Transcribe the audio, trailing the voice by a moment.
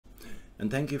and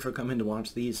thank you for coming to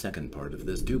watch the second part of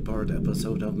this two-part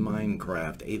episode of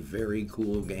Minecraft. A very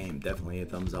cool game. Definitely a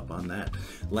thumbs up on that.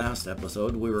 Last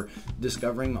episode, we were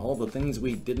discovering all the things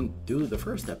we didn't do the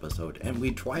first episode, and we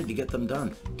tried to get them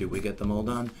done. Did we get them all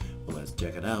done? Well, let's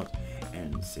check it out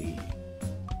and see.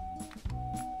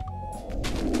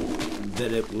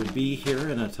 That it will be here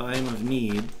in a time of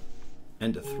need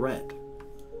and a threat,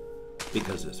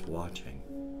 because it's watching.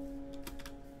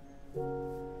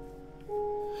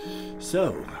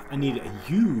 So, I need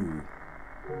you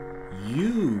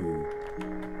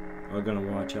are gonna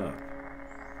watch out.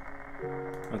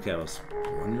 Okay, I was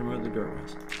wondering where the door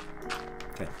was.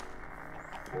 Okay.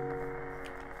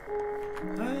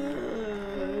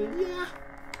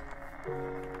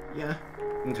 Yeah.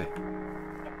 Okay.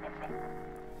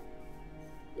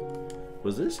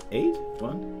 Was this 8?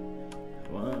 1,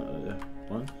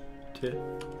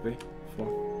 2, 3, 4,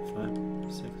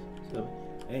 5, 6, 7,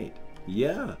 8.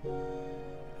 Yeah.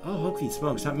 Oh, hokey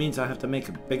smokes. That means I have to make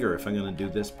it bigger if I'm going to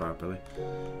do this properly.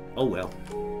 Oh, well.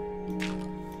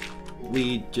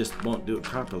 We just won't do it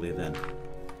properly then.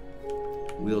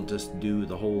 We'll just do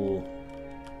the whole...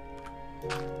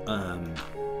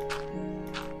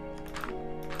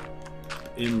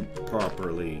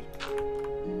 improperly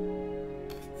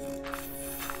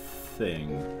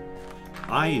thing.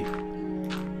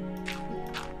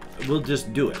 We'll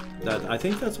just do it. I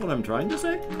think that's what I'm trying to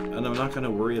say, and I'm not going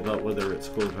to worry about whether it's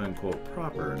quote-unquote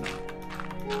proper or not.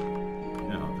 You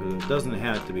know, because it doesn't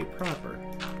have to be proper.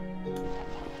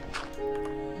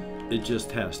 It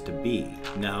just has to be.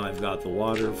 Now I've got the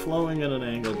water flowing at an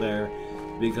angle there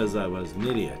because I was an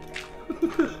idiot.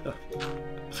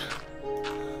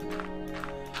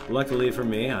 Luckily for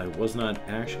me, I was not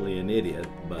actually an idiot,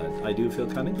 but I do feel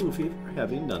kind of goofy for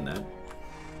having done that.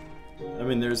 I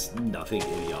mean, there's nothing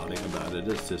idiotic about it.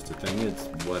 It's just a thing. It's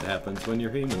what happens when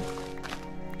you're human.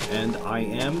 And I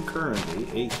am currently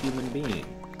a human being.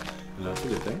 And that's a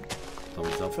good thing.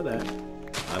 Thumbs up for that.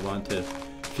 I want to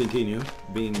continue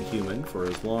being human for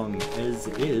as long as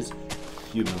is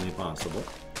humanly possible.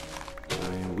 I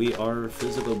mean, we are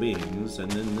physical beings,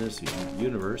 and in this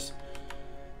universe,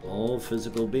 all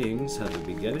physical beings have a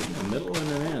beginning, a middle,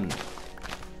 and an end.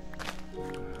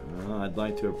 I'd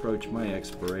like to approach my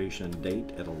expiration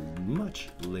date at a much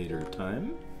later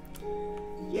time.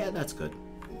 Yeah, that's good.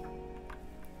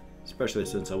 Especially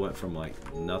since I went from like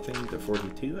nothing to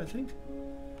 42, I think.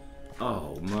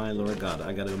 Oh my Lord God,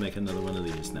 I gotta make another one of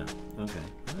these now. Okay.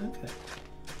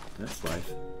 That's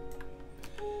life.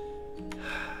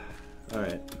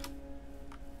 Alright.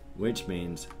 Which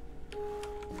means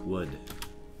wood.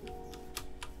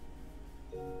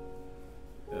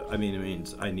 I mean, it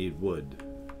means I need wood.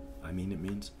 It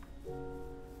means...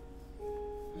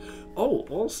 Oh,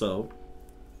 also,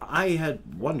 I had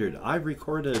wondered, I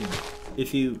recorded,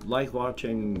 if you like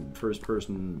watching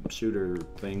first-person shooter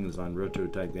things on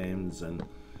retro-type games, and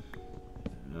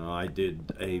you know, I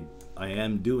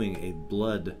am doing a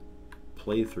blood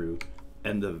playthrough,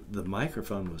 and the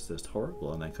microphone was just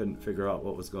horrible, and I couldn't figure out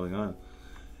what was going on.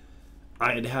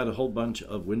 I had had a whole bunch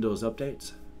of Windows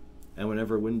updates, and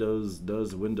whenever Windows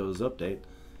does a Windows update,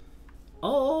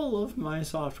 all of my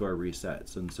software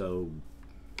resets, and so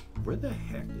where the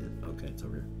heck is... Okay, it's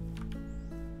over here.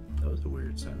 That was a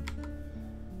weird sound.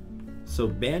 So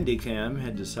Bandicam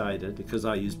had decided, because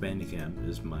I use Bandicam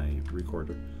as my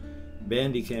recorder,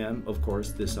 Bandicam, of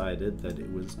course, decided that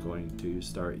it was going to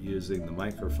start using the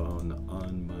microphone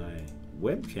on my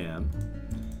webcam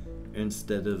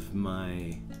instead of my,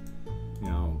 you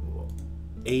know,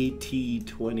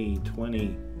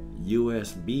 AT2020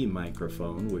 USB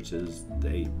microphone, which is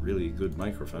a really good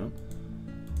microphone,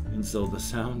 and so the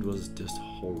sound was just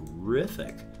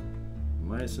horrific.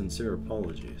 My sincere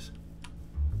apologies.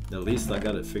 At least I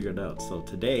got it figured out, so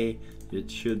today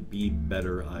it should be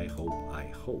better, I hope.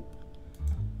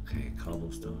 Okay,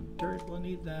 cobblestone dirt, we'll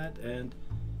need that, and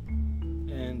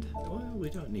well,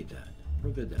 we don't need that. We're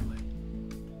good that way.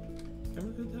 And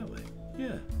we're good that way.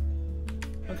 Yeah.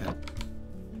 Okay.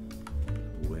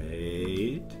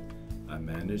 Wait. I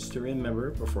managed to remember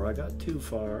before I got too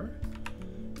far,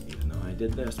 even though I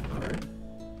did this part.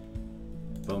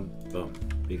 Boom, boom.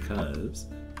 Because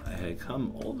I had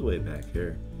come all the way back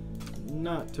here,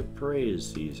 not to praise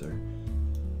Caesar,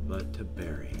 but to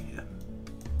bury him.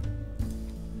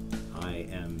 I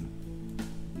am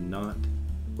not,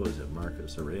 what was it,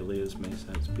 Marcus Aurelius makes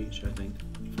that speech, I think,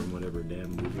 from whatever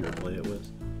damn movie or play it was.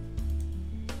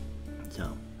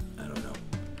 So, I don't know.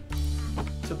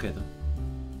 It's okay though.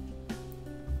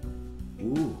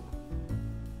 Ooh.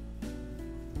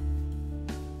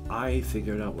 I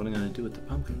figured out what I'm going to do with the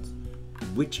pumpkins,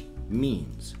 which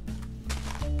means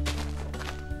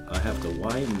I have to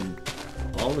widen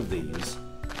all of these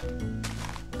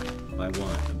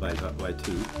by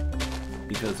 2,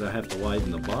 because I have to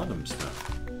widen the bottom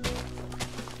stuff.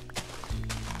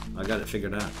 I got it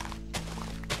figured out.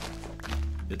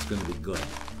 It's going to be good.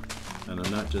 And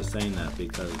I'm not just saying that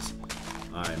because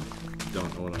I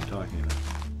don't know what I'm talking about.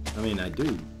 I mean, I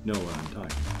do know what I'm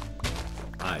talking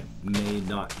about. I may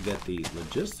not get the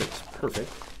logistics perfect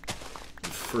the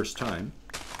first time,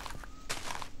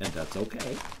 and that's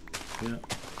okay. Yeah.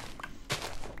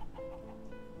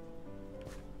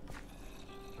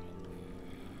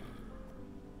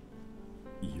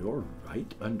 You're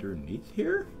right underneath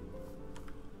here?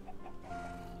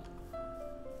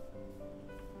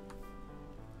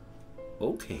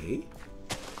 Okay.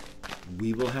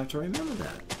 We will have to remember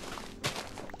that.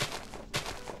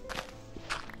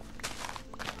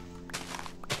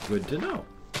 Good to know.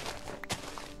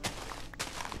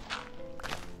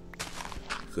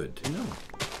 Good to know.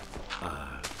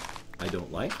 I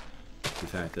don't like the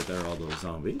fact that there are all those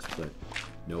zombies, but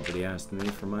nobody asked me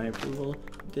for my approval,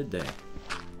 did they?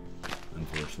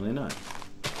 Unfortunately not.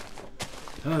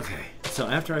 Okay, so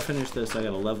after I finish this, I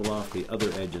gotta level off the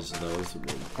other edges of those.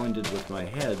 Pointed with my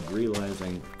head,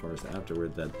 realizing, of course,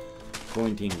 afterward that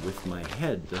pointing with my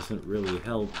head doesn't really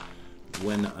help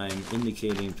when I'm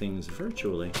indicating things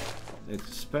virtually,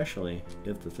 especially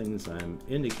if the things I'm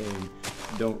indicating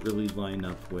don't really line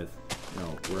up with, you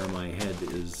know, where my head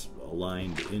is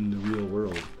aligned in the real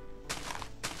world.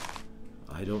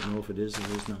 I don't know if it is or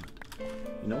is not.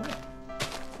 You know what?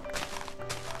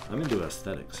 I'm into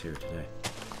aesthetics here today.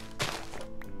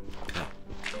 Okay.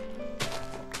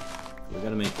 We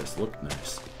gotta make this look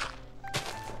nice.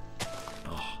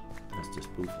 Oh, that's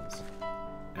just boofles.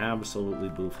 Absolutely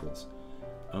boofles.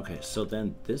 Okay, so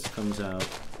then this comes out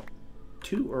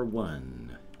 2 or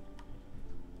 1?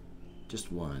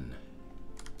 Just 1.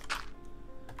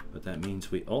 But that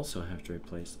means we also have to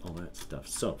replace all that stuff.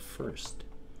 So first,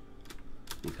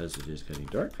 because it is getting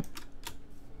dark,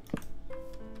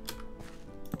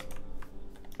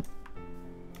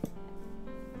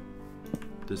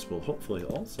 this will hopefully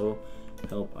also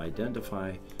help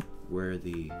identify where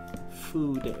the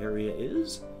food area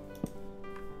is,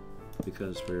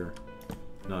 because we're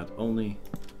not only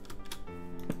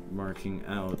marking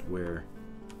out where,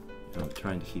 you know,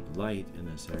 trying to keep light in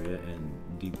this area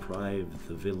and deprive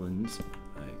the villains.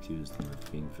 I accuse them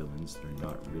of being villains. They're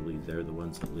not really. They're the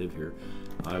ones that live here.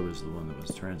 I was the one that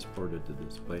was transported to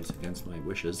this place against my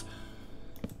wishes.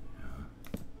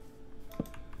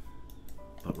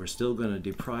 But we're still going to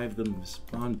deprive them of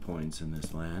spawn points in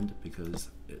this land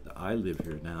because I live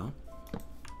here now.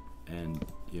 And,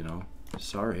 you know,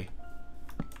 sorry.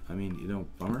 I mean, you know,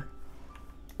 bummer.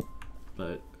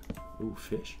 But, ooh,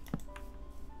 fish.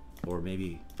 Or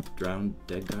maybe drowned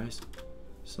dead guys.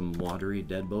 Some watery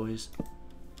dead boys.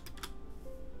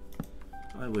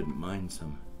 I wouldn't mind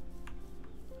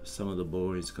some of the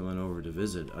boys coming over to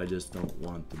visit. I just don't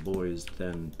want the boys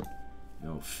then, you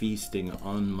know, feasting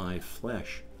on my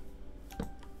flesh.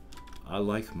 I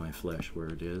like my flesh where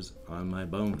it is, on my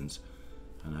bones.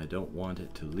 And I don't want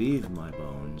it to leave my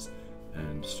bones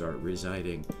and start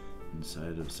residing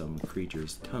inside of some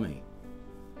creature's tummy.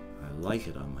 I like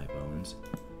it on my bones.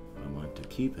 I want to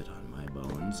keep it on my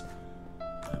bones.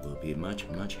 I will be much,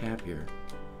 much happier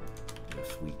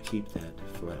if we keep that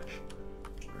flesh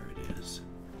where it is.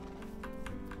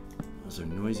 Those are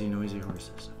noisy, noisy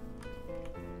horses.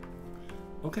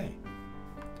 Okay.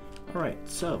 Alright,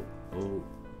 so,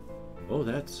 oh,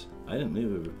 that's, I didn't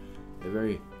leave a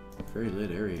very, very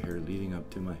lit area here leading up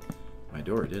to my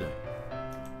door, did I?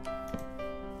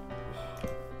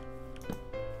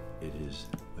 It is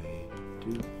way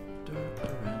too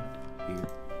dark around here.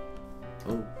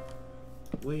 Oh,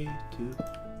 way too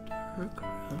dark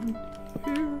around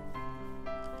here.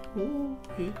 Oh,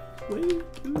 it's way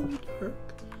too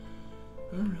dark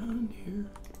around here.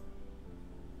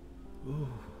 Oh.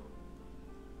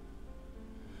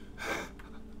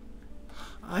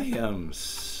 I am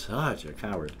such a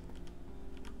coward.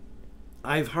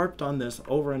 I've harped on this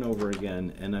over and over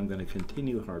again, and I'm going to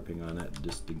continue harping on it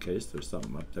just in case there's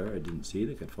something up there I didn't see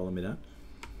that could follow me down.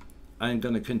 I'm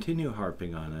going to continue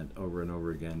harping on it over and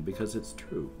over again because it's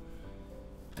true.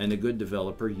 And a good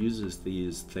developer uses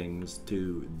these things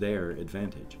to their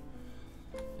advantage.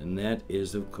 And that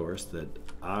is, of course, that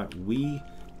we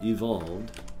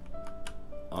evolved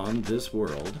on this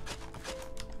world,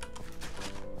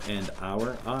 and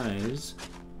our eyes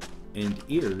and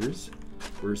ears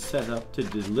were set up to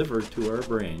deliver to our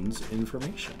brains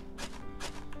information.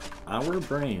 Our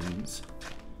brains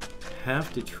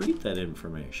have to treat that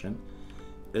information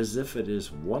as if it is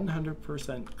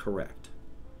 100% correct.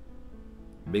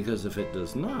 Because if it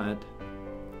does not,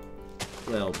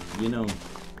 well, you know,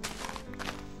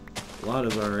 a lot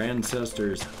of our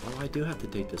ancestors, oh, I do have to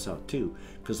take this out too,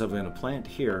 because I'm going to plant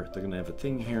here, they're going to have a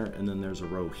thing here, and then there's a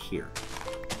row here.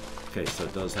 Okay, so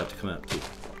it does have to come out too.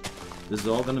 This is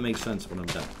all going to make sense when I'm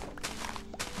done.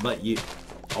 But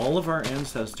all of our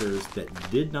ancestors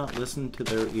that did not listen to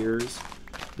their ears,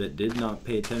 that did not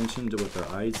pay attention to what their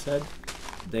eyes said,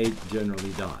 they generally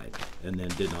died and then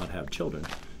did not have children.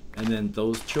 And then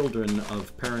those children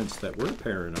of parents that were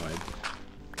paranoid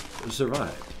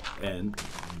survived, and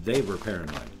they were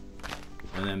paranoid,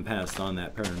 and then passed on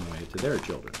that paranoia to their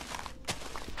children.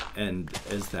 And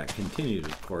as that continued,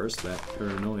 of course, that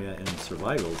paranoia and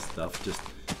survival stuff just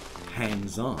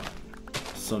hangs on.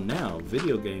 So now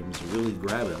video games really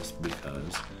grab us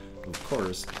because, of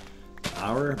course,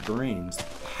 our brains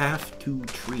have to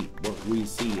treat what we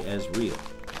see as real.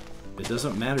 It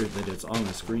doesn't matter that it's on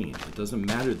the screen. It doesn't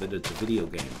matter that it's a video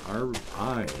game. Our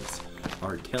eyes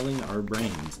are telling our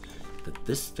brains that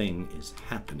this thing is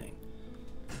happening.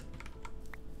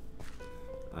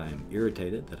 I'm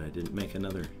irritated that I didn't make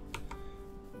another,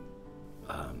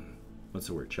 what's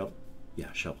the word, shovel?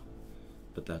 Yeah, shovel.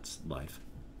 But that's life.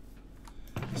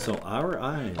 So our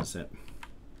eyes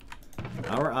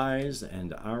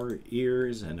and our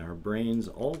ears and our brains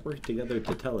all work together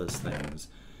to tell us things,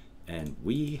 and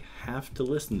we have to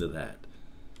listen to that.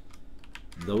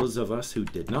 Those of us who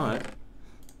did not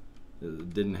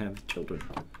didn't have children,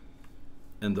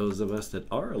 and those of us that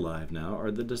are alive now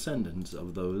are the descendants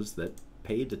of those that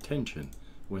paid attention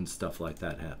when stuff like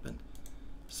that happened.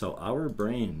 So our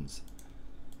brains,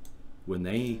 when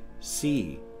they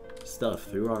see stuff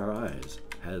through our eyes,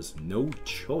 has no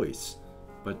choice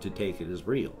but to take it as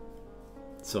real.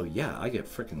 So yeah, I get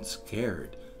freaking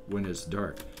scared when it's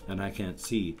dark and I can't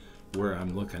see where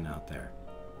I'm looking out there,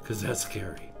 because that's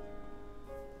scary.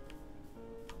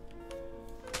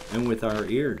 And with our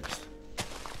ears,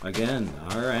 again,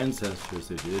 our ancestors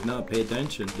who did not pay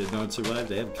attention did not survive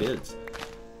to have kids.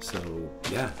 So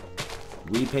yeah,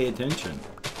 we pay attention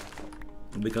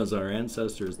because our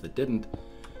ancestors that didn't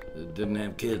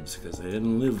have kids because they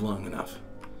didn't live long enough.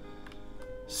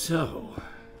 So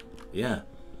yeah,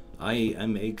 I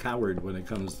am a coward when it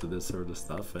comes to this sort of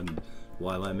stuff, and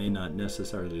while I may not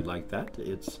necessarily like that,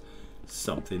 it's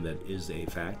something that is a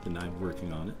fact and I'm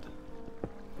working on it.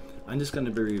 I'm just going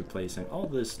to be replacing all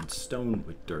this stone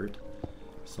with dirt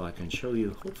so I can show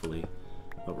you hopefully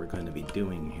what we're going to be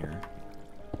doing here,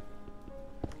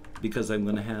 because I'm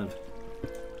going to have,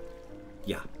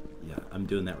 yeah, I'm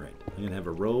doing that right. I'm going to have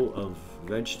a row of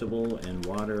vegetable and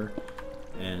water,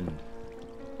 and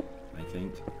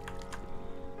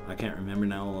I can't remember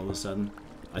now all of a sudden.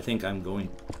 I think I'm going,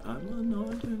 no,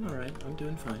 I'm doing all right. I'm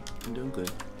doing fine. I'm doing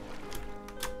good.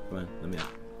 Come on, let me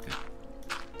out. Okay.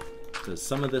 Because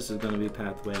some of this is going to be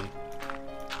pathway.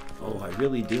 Oh, I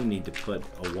really do need to put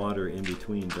a water in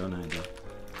between, don't I, though?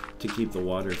 To keep the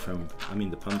water from,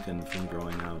 the pumpkin from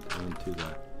growing out onto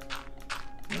the,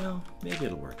 well, maybe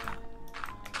it'll work out.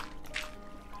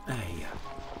 Yeah.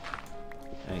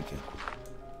 Thank you.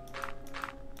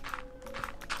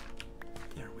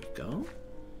 There we go.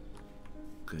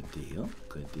 Good deal,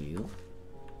 good deal.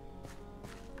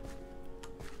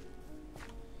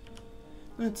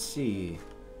 Let's see.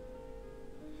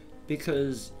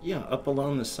 Because, yeah, up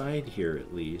along the side here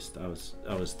at least, I was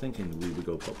thinking we would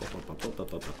go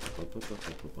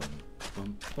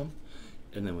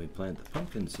and then we plant the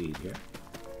pumpkin seed here.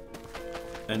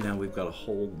 And now we've got a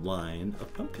whole line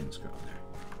of pumpkins growing there.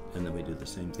 And then we do the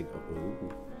same thing.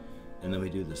 And then we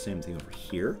do the same thing over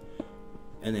here.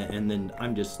 And then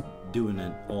I'm just doing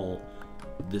it all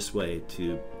this way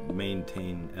to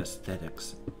maintain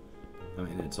aesthetics.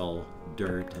 It's all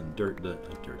dirt, and dirt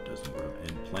doesn't grow,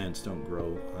 and plants don't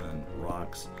grow on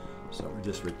rocks. So we're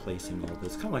just replacing all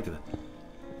this. Kind of like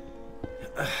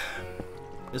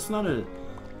it's not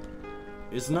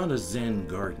a Zen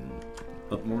garden,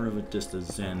 but more of just a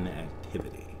Zen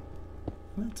activity.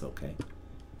 That's okay.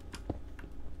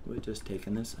 We're just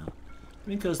taking this out.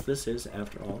 Because this is,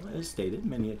 after all, as stated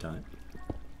many a time,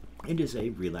 it is a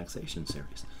relaxation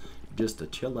series. Just to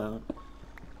chill out,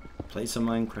 play some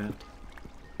Minecraft,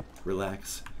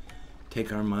 relax,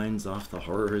 take our minds off the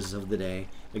horrors of the day,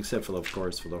 except for, of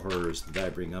course, for the horrors that I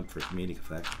bring up for comedic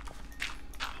effect.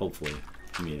 Hopefully,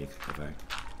 comedic effect.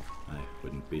 I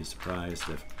wouldn't be surprised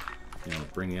if,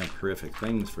 bringing up horrific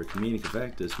things for comedic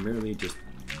effect is merely just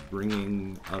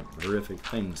bringing up horrific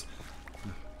things.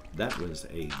 That was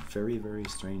a very, very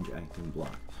strange acting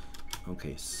block.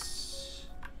 Okay,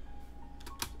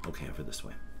 over this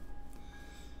way.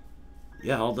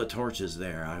 Yeah, all the torches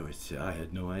there. I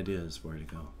had no ideas where to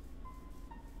go.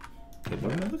 Okay,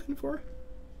 what am I looking for?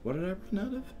 What did I run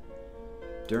out of?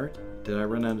 Dirt? Did I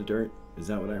run out of dirt? Is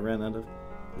that what I ran out of?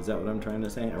 Is that what I'm trying to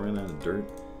say? I ran out of dirt?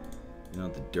 You know,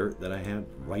 the dirt that I had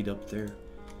right up there?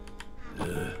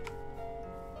 Ugh.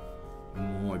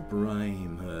 My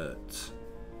brain hurts.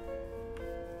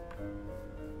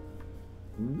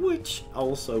 Which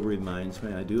also reminds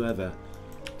me, I do have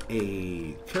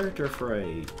a character for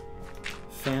a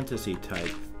fantasy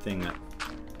type thing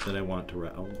that I want to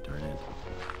write. Oh, darn it.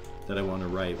 That I want to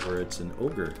write, where it's an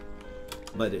ogre.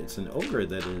 But it's an ogre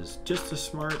that is just as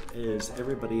smart as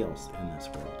everybody else in this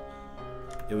world.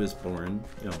 It was born,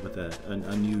 you know, with an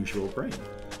unusual brain.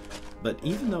 But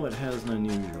even though it has an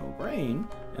unusual brain,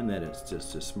 and that it's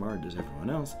just as smart as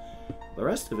everyone else, the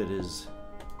rest of it is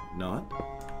not.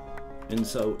 And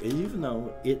so, even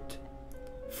though it,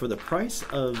 for the price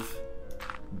of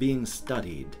being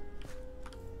studied,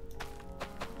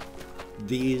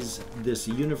 this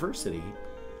university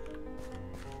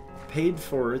paid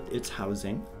for its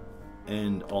housing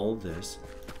and all this,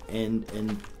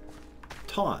 and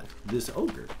taught this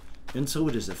ogre. And so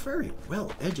it is a very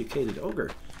well-educated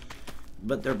ogre.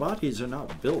 But their bodies are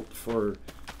not built for,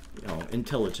 you know,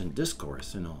 intelligent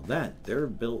discourse and all that. They're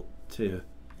built to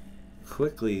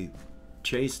quickly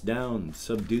chase down,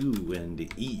 subdue, and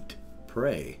eat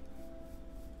prey.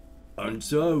 And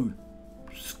so,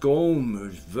 Scum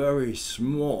is very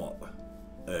smart,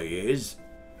 he is.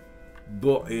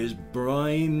 But his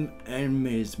brain and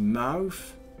his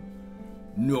mouth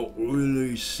not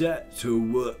really set to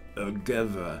work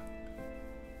together.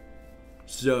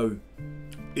 So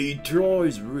he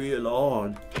tries real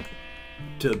hard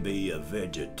to be a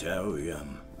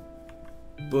vegetarian.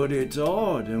 But it's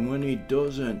hard, and when he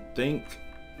doesn't think,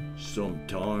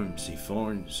 sometimes he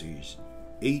finds he's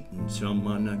eating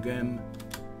someone again.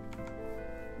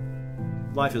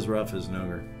 Life is rough as an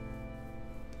ogre.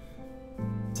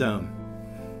 So,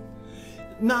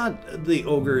 not the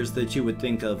ogres that you would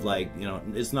think of, like, you know,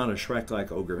 it's not a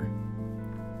Shrek-like ogre.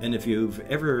 And if you've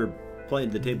ever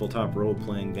played the tabletop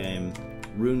role-playing game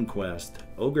RuneQuest,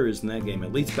 ogres in that game,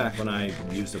 at least back when I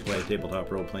used to play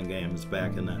tabletop role-playing games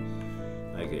back in the,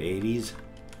 like, 80s,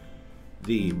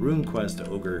 the RuneQuest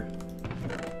ogre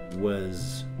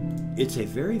it's a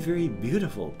very, very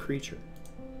beautiful creature.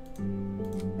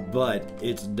 But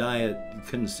its diet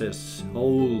consists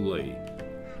wholly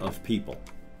of people.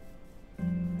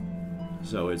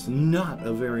 So it's not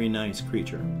a very nice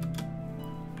creature.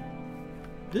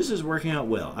 This is working out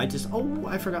well. I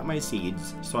forgot my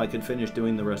seeds, so I could finish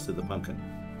doing the rest of the pumpkin.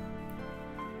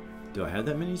 Do I have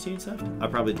that many seeds left? I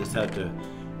probably just have to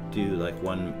do like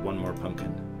one more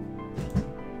pumpkin.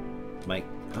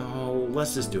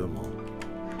 Let's just do them all.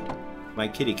 My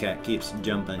kitty cat keeps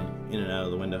jumping in and out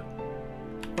of the window.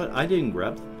 What? I didn't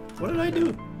grab them. What did I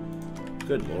do?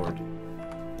 Good Lord.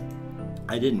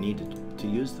 I didn't need to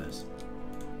use this.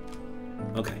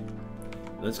 Okay.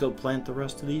 Let's go plant the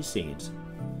rest of these seeds.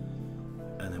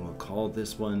 And then we'll call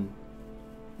this one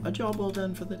a job well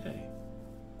done for the day.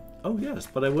 Oh yes,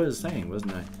 but I was saying,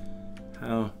 wasn't I?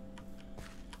 How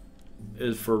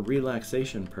is for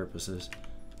relaxation purposes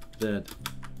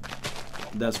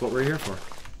that's what we're here for.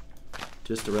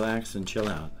 Just to relax and chill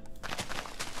out.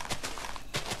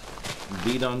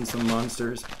 Beat on some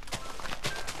monsters.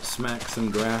 Smack some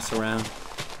grass around.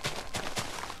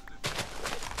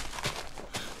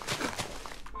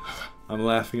 I'm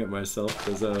laughing at myself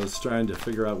because I was trying to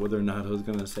figure out whether or not I was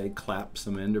going to say clap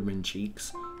some Enderman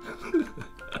cheeks.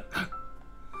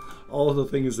 All the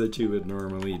things that you would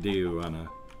normally do on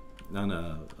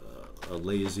a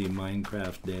lazy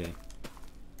Minecraft day.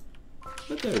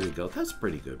 But there we go. That's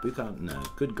pretty good. We've gotten a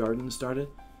good garden started.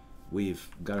 We've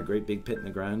got a great big pit in the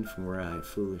ground from where I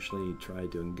foolishly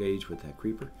tried to engage with that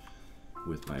creeper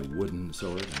with my wooden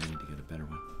sword. I need to get a better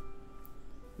one.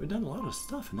 We've done a lot of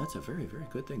stuff, and that's a very, very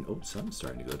good thing. Oh, sun's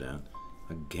starting to go down.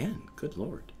 Again, good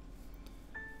Lord.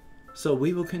 So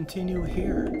we will continue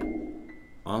here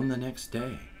on the next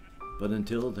day. But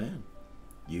until then,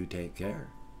 you take care.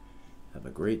 Have a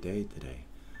great day today.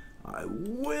 I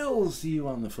will see you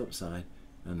on the flip side,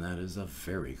 and that is a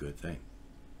very good thing.